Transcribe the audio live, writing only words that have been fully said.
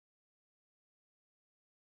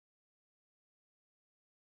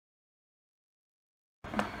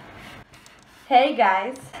Hey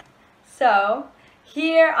guys! So,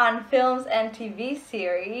 here on Films and TV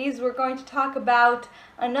Series, we're going to talk about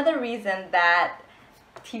another reason that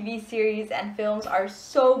TV series and films are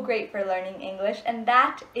so great for learning English, and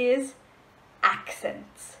that is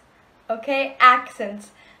accents. Okay,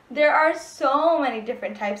 accents. There are so many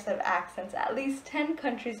different types of accents. At least 10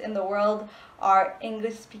 countries in the world are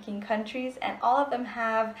English-speaking countries, and all of them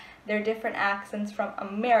have their different accents, from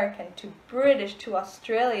American to British to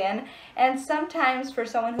Australian. And sometimes for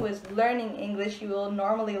someone who is learning English, you will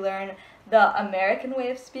normally learn the American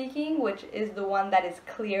way of speaking, which is the one that is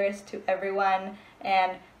clearest to everyone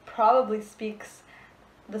and probably speaks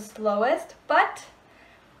the slowest. But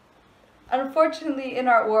unfortunately, in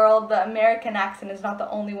our world, the American accent is not the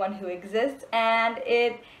only one who exists, and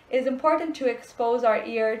it is important to expose our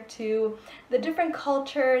ear to the different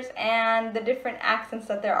cultures and the different accents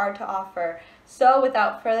that there are to offer. So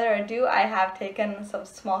without further ado, I have taken some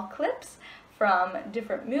small clips from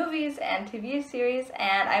different movies and TV series,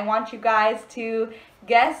 and I want you guys to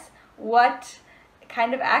guess what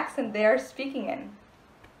kind of accent they are speaking in.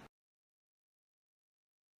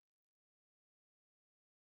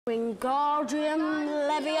 Wingardium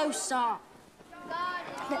Leviosa.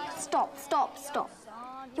 Stop.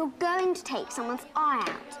 You're going to take someone's eye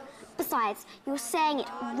out. Besides, you're saying it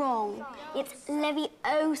wrong. It's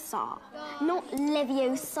Leviosa, not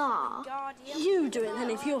Leviosa. You do it then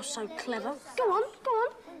if you're so clever. Go on.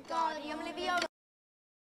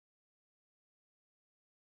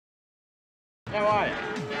 How are you?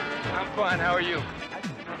 I'm fine, how are you?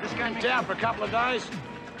 Just came down for a couple of days.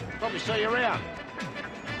 Probably see you around.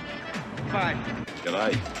 Fine.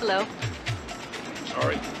 G'day. Hello.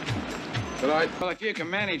 Sorry. G'day. Well, if you can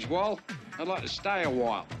manage, Walt, I'd like to stay a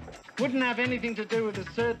while. Wouldn't have anything to do with a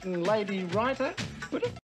certain lady writer, would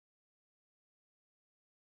it?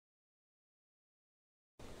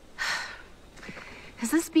 Is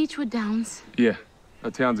this Beechwood Downs? Yeah,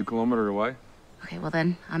 that town's a kilometre away. Okay, well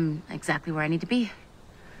then, I'm exactly where I need to be.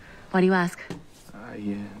 Why do you ask?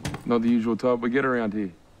 Yeah, not the usual type we get around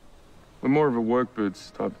here. We're more of a work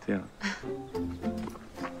boots type of town.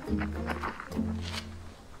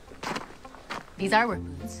 These are work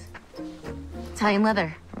boots. Italian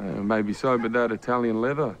leather. Maybe so, but that Italian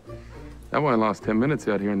leather, that won't last 10 minutes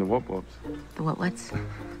out here in the wop-wops. The what-whats?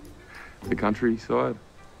 The countryside.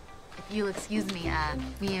 If you'll excuse me,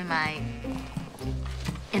 me and my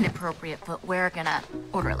inappropriate footwear are gonna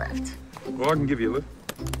order a lift. Well, I can give you a lift.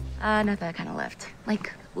 Not that kind of lift.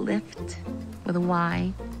 Like lift with a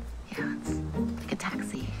Y. Yeah, it's like a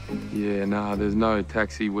taxi. Yeah, nah, there's no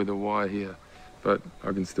taxi with a Y here, but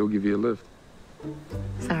I can still give you a lift.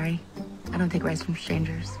 Sorry, I don't take rides from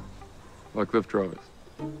strangers. Like lift drivers.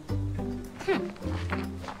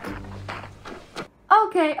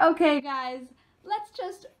 Okay guys, let's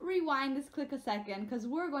just rewind this clip a second, because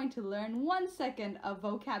we're going to learn 1 second of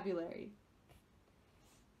vocabulary.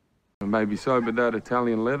 Maybe so, but that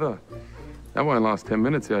Italian leather, that won't last 10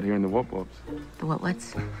 minutes out here in the wop-wops. The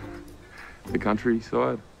what-whats? The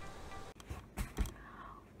countryside.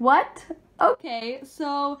 What? Okay,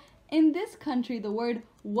 so in this country, the word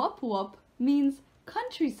wop-wop means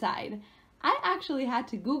countryside. I actually had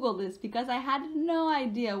to Google this because I had no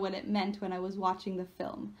idea what it meant when I was watching the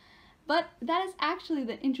film. But that is actually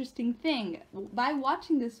the interesting thing. By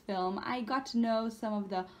watching this film, I got to know some of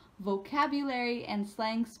the vocabulary and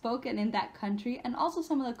slang spoken in that country, and also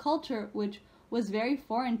some of the culture which was very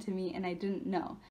foreign to me and I didn't know.